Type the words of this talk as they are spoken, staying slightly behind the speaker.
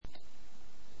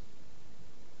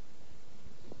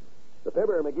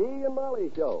Fibber, McGee, and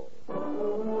Molly Show.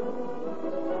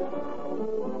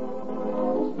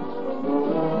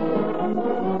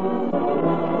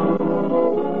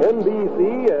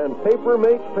 NBC and Paper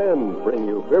Make Pens bring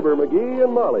you Fibber, McGee,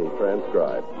 and Molly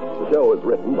transcribed. The show is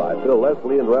written by Phil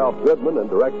Leslie and Ralph Goodman and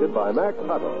directed by Max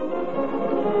Hutto.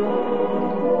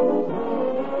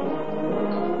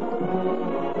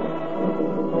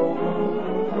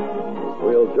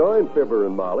 We'll join Fibber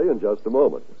and Molly in just a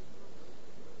moment.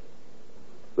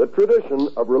 The tradition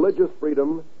of religious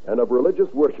freedom and of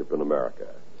religious worship in America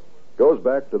goes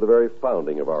back to the very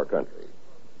founding of our country.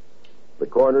 The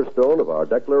cornerstone of our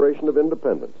Declaration of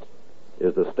Independence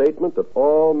is the statement that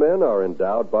all men are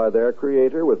endowed by their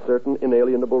Creator with certain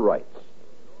inalienable rights.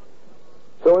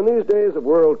 So in these days of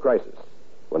world crisis,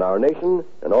 when our nation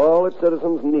and all its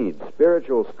citizens need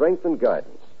spiritual strength and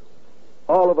guidance,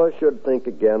 all of us should think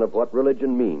again of what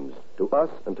religion means to us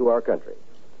and to our country.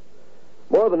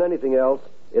 More than anything else,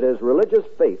 it is religious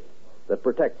faith that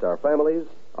protects our families,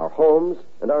 our homes,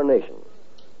 and our nation.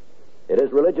 It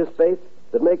is religious faith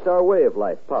that makes our way of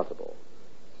life possible.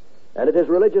 And it is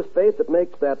religious faith that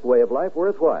makes that way of life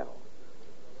worthwhile.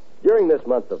 During this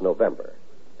month of November,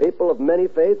 people of many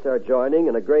faiths are joining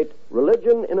in a great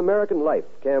Religion in American Life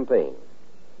campaign.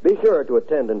 Be sure to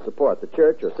attend and support the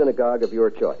church or synagogue of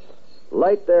your choice.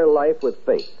 Light their life with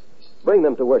faith. Bring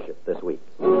them to worship this week.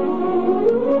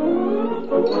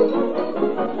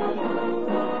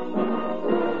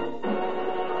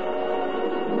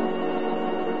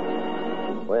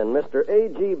 When Mr.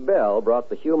 A.G. Bell brought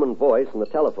the human voice and the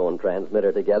telephone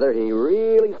transmitter together, he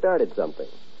really started something.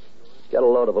 Get a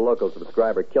load of a local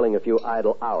subscriber killing a few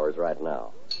idle hours right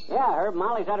now. Yeah, Herb,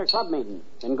 Molly's at her club meeting.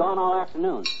 Been gone all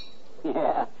afternoon.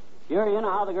 Yeah, sure, you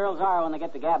know how the girls are when they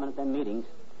get to gabbing at them meetings.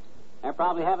 They're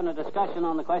probably having a discussion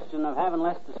on the question of having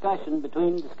less discussion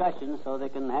between discussions so they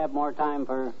can have more time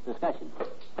for discussion.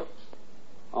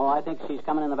 Oh, I think she's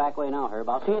coming in the back way now, Herb.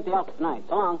 I'll see you at the Elks tonight.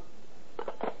 So long.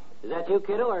 Is that you,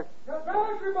 kiddo, or? The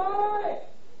grocery boy!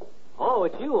 Oh,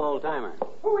 it's you, old-timer.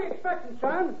 Who are you expecting,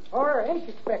 son? Or ain't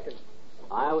you expecting?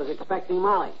 I was expecting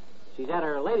Molly. She's at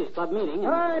her ladies' club meeting.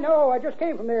 I know. I just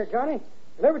came from there, Johnny.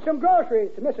 Delivered some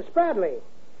groceries to Mrs. Spradley.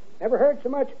 Never heard so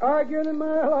much arguing in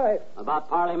my life. About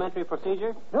parliamentary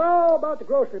procedure? No, about the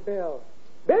grocery bill.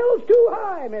 Bill's too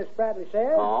high, Miss Spradley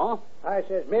says. Oh? I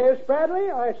says, Miss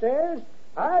Spradley, I says,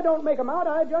 I don't make 'em out,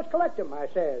 I just collect 'em, I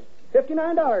says.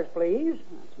 $59, please.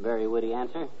 That's a very witty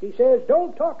answer. She says,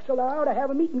 don't talk so loud, I have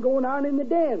a meeting going on in the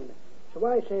den. So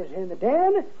I says, in the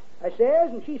den? I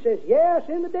says, and she says, yes,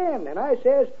 in the den. And I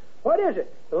says, what is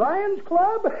it, the Lions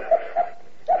Club?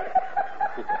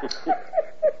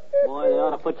 Boy, they ought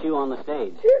to put you on the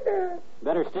stage.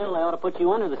 Better still, they ought to put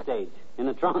you under the stage, in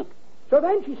the trunk. So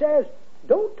then she says,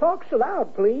 don't talk so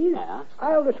loud, please. Yeah?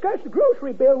 I'll discuss the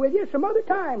grocery bill with you some other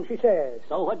time, she says.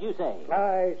 So what'd you say?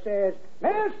 I says,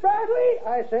 Miss Bradley,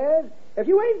 I says, if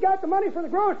you ain't got the money for the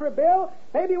grocery bill,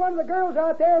 maybe one of the girls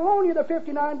out there loan you the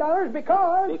 $59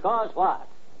 because... Because what?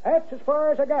 That's as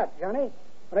far as I got, Johnny.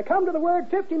 When I come to the word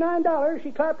 $59,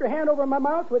 she clapped her hand over my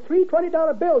mouth with three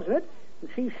 $20 bills in it, and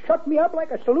she shut me up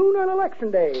like a saloon on election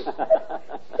day.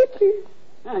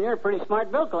 And you're a pretty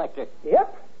smart bill collector.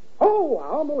 Yep. Oh, I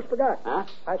almost forgot. Huh?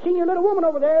 I seen your little woman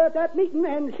over there at that meeting,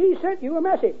 and she sent you a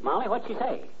message. Molly, what'd she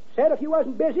say? Said if you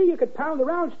wasn't busy, you could pound the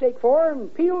round steak for her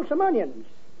and peel some onions.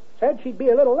 Said she'd be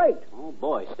a little late. Oh,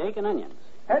 boy, steak and onions.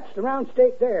 That's the round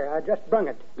steak there. I just brung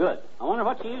it. Good. I wonder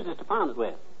what she uses to pound it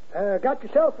with. Got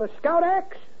yourself a scout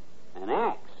axe? An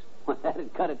axe? Well,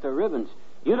 that'd cut it to ribbons.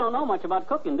 You don't know much about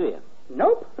cooking, do you?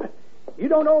 Nope. You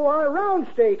don't know our round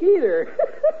steak either.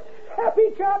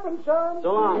 Happy chopping, son.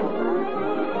 So long.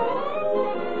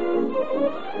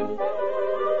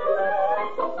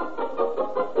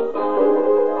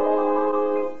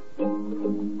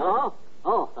 Hello?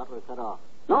 Oh, thought we were cut off.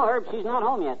 No, Herb, she's not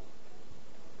home yet.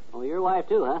 Oh, your wife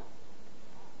too, huh?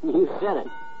 You said it.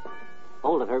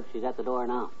 Hold it, Herb. She's at the door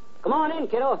now. Come on in,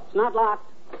 kiddo. It's not locked.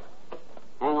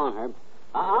 Hang on, Herb.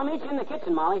 I'll meet you in the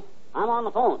kitchen, Molly. I'm on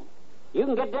the phone. You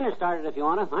can get dinner started if you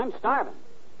want to. I'm starving.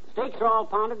 The steaks are all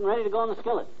pounded and ready to go in the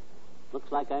skillet.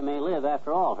 Looks like I may live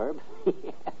after all, Herb.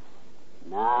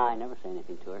 Nah, I never say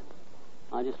anything to her.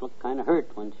 I just look kind of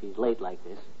hurt when she's late like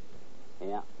this.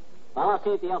 Yeah. Well, I'll see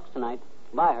you at the Elks tonight.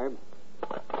 Bye, Herb.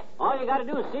 All you got to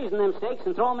do is season them steaks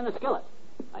and throw them in the skillet.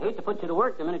 I hate to put you to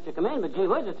work the minute you come in, but gee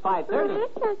whiz, it's 5:30. Oh,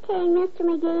 that's okay, Mr.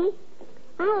 McGee.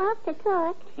 I love to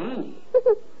cook.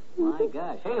 My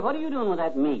gosh. Hey, what are you doing with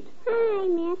that meat? Hi,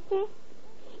 mister.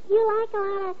 You like a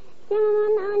lot of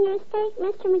cinnamon on your steak,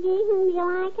 Mr. McGee? Do you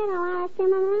like it, a lot of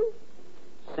cinnamon?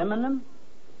 Cinnamon?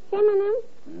 Cinnamon?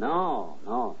 No,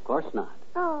 of course not.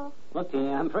 Oh. Look, Teeny,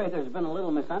 I'm afraid there's been a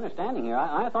little misunderstanding here.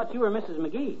 I thought you were Mrs.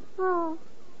 McGee. Oh.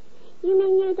 You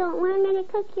mean you don't want me to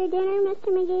cook your dinner, Mr.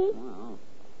 McGee? Well,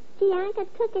 Gee, I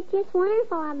could cook it just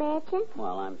wonderful, I betcha.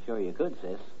 well, I'm sure you could,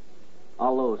 sis.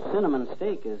 Although cinnamon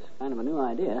steak is kind of a new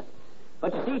idea.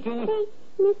 But you see, Teeny... Say,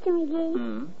 Mr. McGee,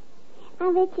 Hmm?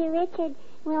 I bet you Richard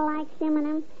will like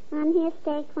cinnamon on his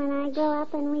steak when I grow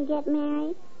up and we get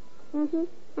married. Mm-hmm.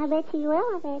 I bet you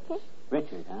will, I betcha.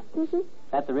 Richard, huh? Mm-hmm.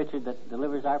 That the Richard that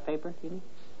delivers our paper, Teeny?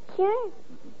 Sure.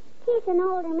 He's an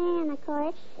older man, of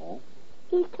course. Oh.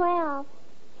 He's 12.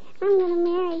 I'm going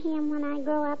to marry him when I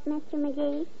grow up, Mr.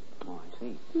 McGee. Oh, I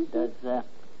see. Mhm.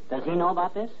 Does he know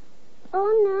about this?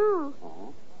 Oh, no.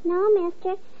 Oh. No,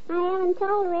 mister. I haven't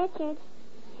told Richard.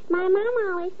 My mom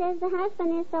always says the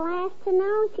husband is the last to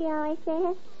know, she always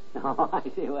says. Oh, I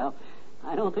see. Well,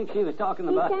 I don't think she was talking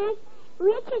about... Besides,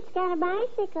 Richard's got a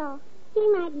bicycle. He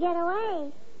might get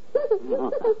away.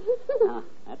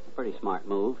 That's a pretty smart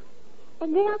move. A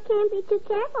girl can't be too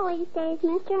careful these days,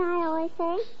 mister, I always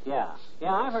say. Yeah,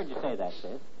 I've heard you say that,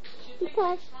 sis.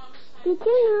 Because, did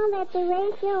you know that the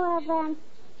ratio of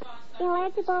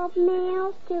eligible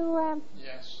males to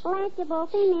eligible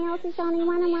females is only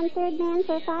 1 1/3 men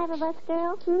for 5 of us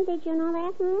girls? Did you know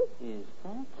that? Is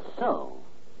that so?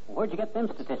 Where'd you get them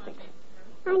statistics?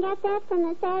 I got that from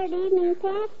the Saturday Evening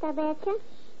Post, I betcha.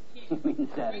 You mean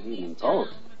Saturday Evening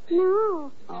Post?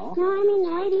 No. Oh? No, I mean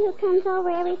the lady who comes over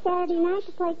every Saturday night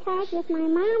to play cards with my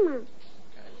mama.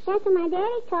 That's what my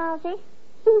daddy calls her.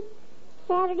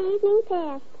 Saturday Evening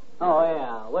Post. Oh,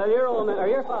 yeah. Well, your old man, or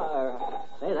your father...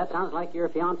 Say, that sounds like your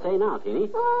fiancé now, Teeny.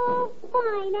 Oh,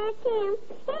 boy, that's him.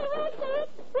 Hey, Richard!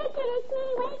 Richard, it's me.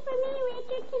 Wait for me,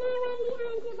 Richard. Can I run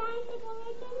behind your bicycle,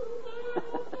 Richard?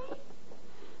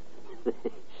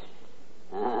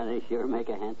 They sure make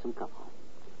a handsome couple.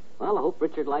 Well, I hope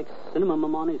Richard likes cinnamon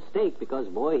on his steak, because,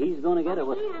 boy, he's going to get it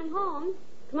with... Hey, I'm home.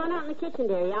 Come on out in the kitchen,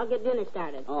 dearie. I'll get dinner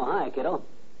started. Oh, hi, kiddo.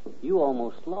 You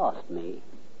almost lost me.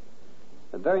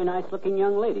 A very nice-looking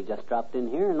young lady just dropped in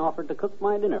here and offered to cook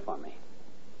my dinner for me.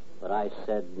 But I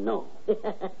said no.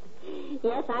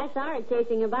 Yes, I saw her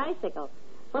chasing a bicycle.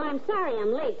 Well, I'm sorry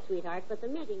I'm late, sweetheart, but the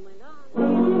meeting went on.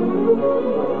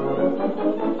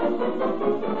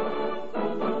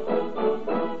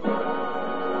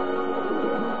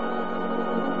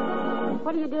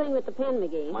 What are you doing with the pen,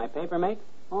 McGee? My paper mate?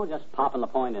 Oh, just popping the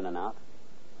point in and out.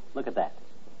 Look at that.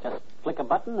 Just flick a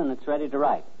button and it's ready to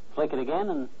write. Flick it again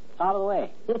and it's out of the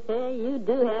way. You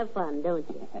do have fun, don't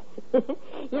you?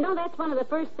 You know, that's one of the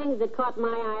first things that caught my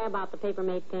eye about the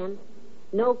Papermate pen.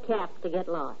 No cap to get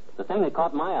lost. The thing that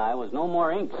caught my eye was no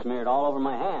more ink smeared all over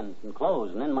my hands and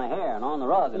clothes and in my hair and on the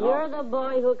rug and You're all. the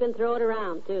boy who can throw it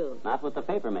around, too. Not with the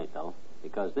Papermate, though,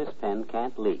 because this pen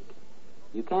can't leak.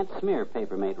 You can't smear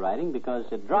Papermate writing because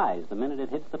it dries the minute it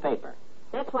hits the paper.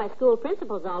 That's why school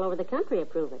principals all over the country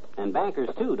approve it. And bankers,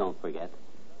 too, don't forget.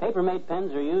 Papermate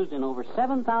pens are used in over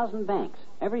 7,000 banks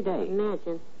every day.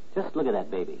 Imagine. Just look at that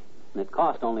baby. And it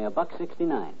cost only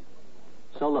 $1.69.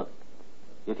 So look,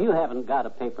 if you haven't got a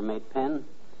Papermate pen,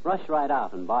 rush right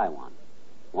out and buy one.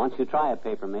 Once you try a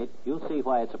Papermate, you'll see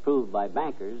why it's approved by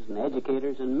bankers and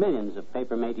educators and millions of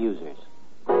Papermate users.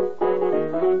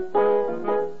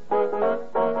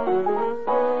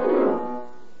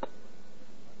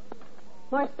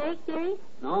 More steak, dearie?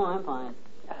 No, I'm fine.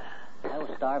 I was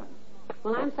starving.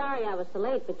 Well, I'm sorry I was so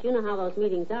late, but you know how those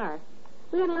meetings are.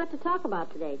 We had a lot to talk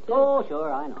about today, too. Oh,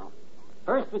 sure, I know.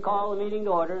 First we call the meeting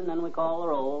to order, and then we call the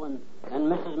roll, and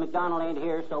Mrs. McDonald ain't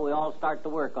here, so we all start to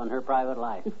work on her private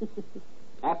life.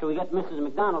 After we get Mrs.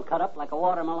 McDonald cut up like a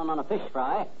watermelon on a fish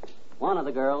fry, one of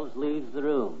the girls leaves the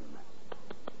room.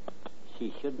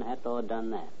 She shouldn't have to have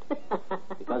done that.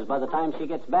 Because by the time she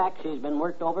gets back, she's been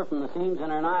worked over from the seams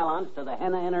in her nylons to the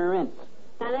henna in her rinse.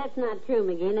 Now, that's not true,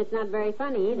 McGee, and it's not very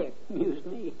funny either. Excuse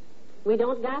me. We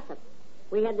don't gossip.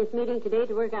 We had this meeting today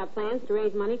to work out plans to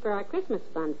raise money for our Christmas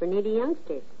fund for needy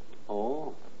youngsters.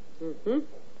 Oh. Mm-hmm.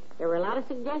 There were a lot of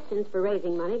suggestions for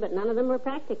raising money, but none of them were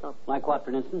practical. Like what,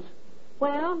 for instance?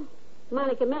 Well,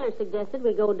 Monica Miller suggested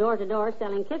we go door to door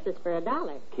selling kisses for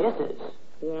 $1. Kisses?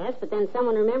 Yes, but then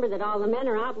someone remembered that all the men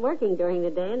are out working during the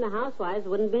day and the housewives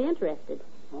wouldn't be interested.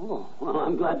 Oh, well,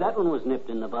 I'm glad that one was nipped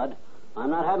in the bud. I'm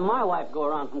not having my wife go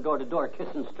around from door to door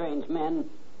kissing strange men.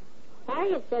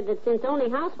 Harriet said that since only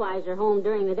housewives are home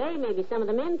during the day, maybe some of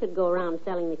the men could go around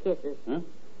selling the kisses. Hmm?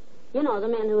 You know, the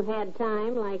men who had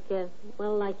time, like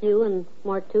you and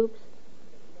more toops.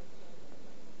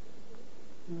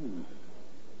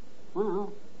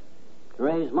 Well, to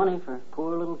raise money for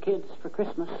poor little kids for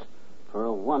Christmas, for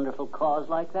a wonderful cause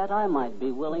like that, I might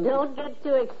be willing Don't get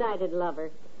too excited,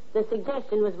 lover. the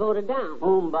suggestion was voted down.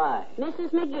 Whom by?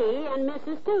 Mrs. McGee and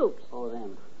Mrs. Toops. Oh,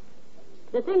 them.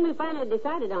 The thing we finally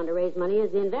decided on to raise money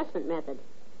is the investment method.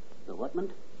 The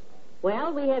whatment?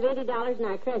 Well, we have $80 in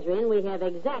our treasury, and we have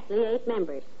exactly 8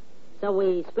 members. So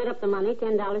we split up the money,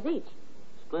 $10 each.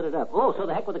 Split it up. Oh, so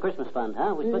the heck with the Christmas fund,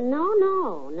 huh? We split...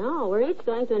 No. We're each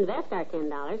going to invest our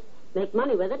 $10, make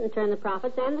money with it, and turn the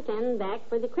profits and the 10 back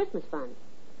for the Christmas fund.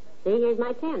 See, here's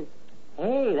my 10.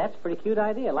 Hey, that's a pretty cute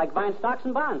idea. Like buying stocks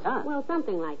and bonds, huh? Well,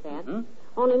 something like that. Mm-hmm.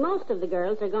 Only most of the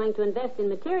girls are going to invest in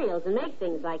materials and make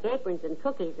things like aprons and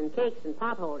cookies and cakes and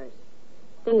pot holders.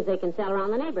 Things they can sell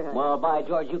around the neighborhood. Well, by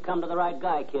George, you come to the right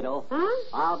guy, kiddo. Huh?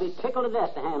 I'll be tickled to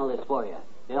death to handle this for you.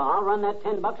 You know, I'll run that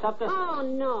 $10 up to... Oh,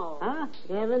 no. Huh?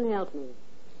 Heaven help me.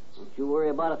 Don't you worry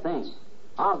about a thing.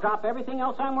 I'll drop everything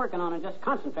else I'm working on and just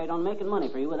concentrate on making money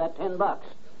for you with that $10.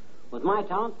 With my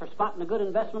talent for spotting a good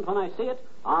investment when I see it,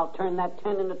 I'll turn that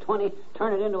 10 into 20,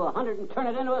 turn it into 100, and turn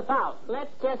it into 1,000.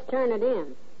 Let's just turn it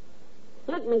in.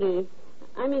 Look, McGee,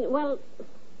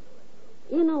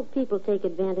 you know people take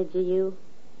advantage of you.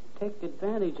 Take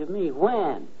advantage of me?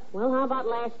 When? Well, how about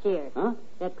last year? Huh?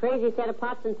 That crazy set of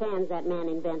pots and pans that man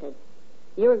invented.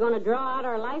 You were going to draw out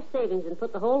our life savings and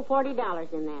put the whole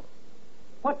 $40 in that.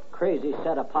 What crazy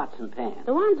set of pots and pans?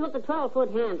 The ones with the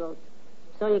 12-foot handles.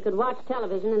 So you could watch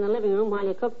television in the living room while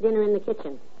you cooked dinner in the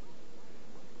kitchen.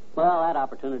 Well, that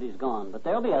opportunity's gone, but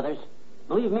there'll be others.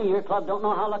 Believe me, your club don't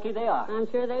know how lucky they are. I'm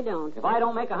sure they don't. If I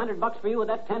don't make $100 for you with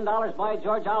that $10, by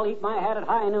George, I'll eat my hat at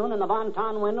high noon in the Von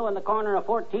Ton window in the corner of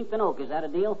 14th and Oak. Is that a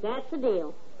deal? That's a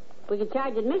deal. We could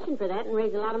charge admission for that and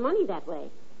raise a lot of money that way.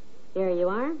 Here you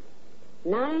are.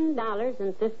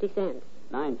 $9.50.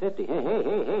 $9.50.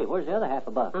 Hey, where's the other half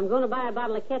a buck? I'm going to buy a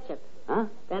bottle of ketchup. Huh?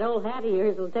 That old hat of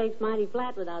yours will taste mighty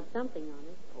flat without something on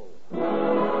it.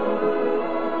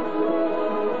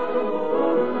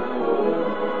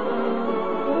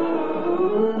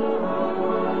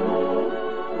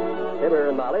 Fibber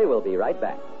and Molly will be right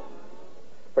back.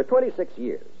 For 26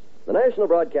 years, the National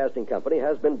Broadcasting Company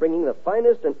has been bringing the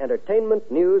finest in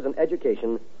entertainment, news, and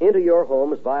education into your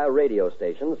homes via radio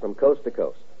stations from coast to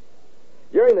coast.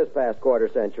 During this past quarter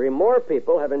century, more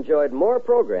people have enjoyed more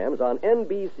programs on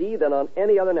NBC than on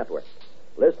any other network.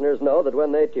 Listeners know that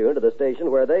when they tune to the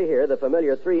station where they hear the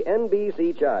familiar 3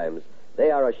 NBC chimes,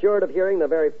 they are assured of hearing the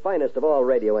very finest of all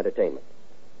radio entertainment.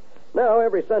 Now,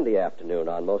 every Sunday afternoon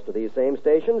on most of these same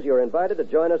stations, you're invited to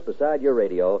join us beside your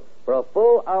radio for a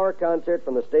full-hour concert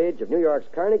from the stage of New York's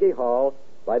Carnegie Hall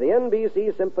by the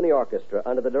NBC Symphony Orchestra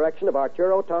under the direction of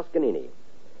Arturo Toscanini.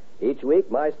 Each week,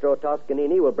 Maestro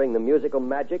Toscanini will bring the musical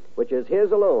magic, which is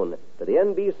his alone, to the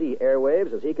NBC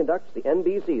airwaves as he conducts the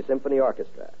NBC Symphony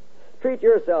Orchestra. Treat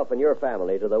yourself and your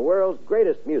family to the world's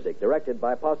greatest music, directed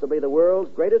by possibly the world's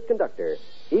greatest conductor,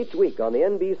 each week on the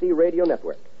NBC Radio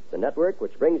Network, the network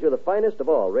which brings you the finest of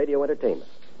all radio entertainment.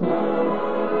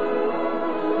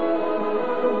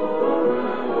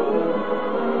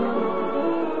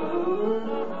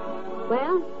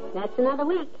 Well, that's another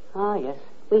week. Ah, yes.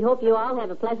 We hope you all have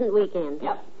a pleasant weekend.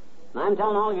 Yep. And I'm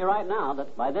telling all of you right now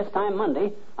that by this time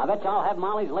Monday, I bet you I'll have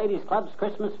Molly's Ladies Club's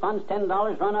Christmas funds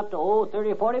 $10 run up to, $30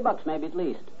 or $40 maybe at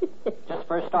least. Just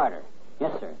for a starter.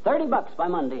 Yes, sir. $30 by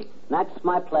Monday. That's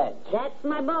my pledge. That's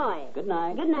my boy. Good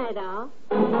night. Good night, all.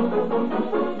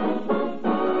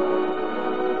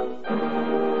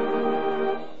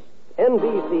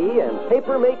 NBC and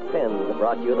Paper Make Pens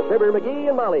brought you the Fibber, McGee,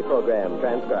 and Molly program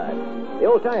transcribed. The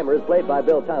Old Timers played by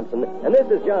Bill Thompson, and this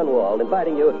is John Wald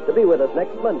inviting you to be with us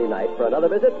next Monday night for another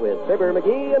visit with Fibber,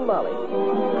 McGee, and Molly.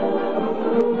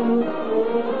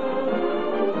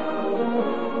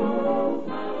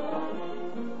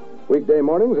 Weekday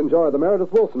mornings, enjoy the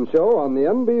Meredith Wilson Show on the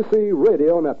NBC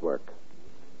Radio Network.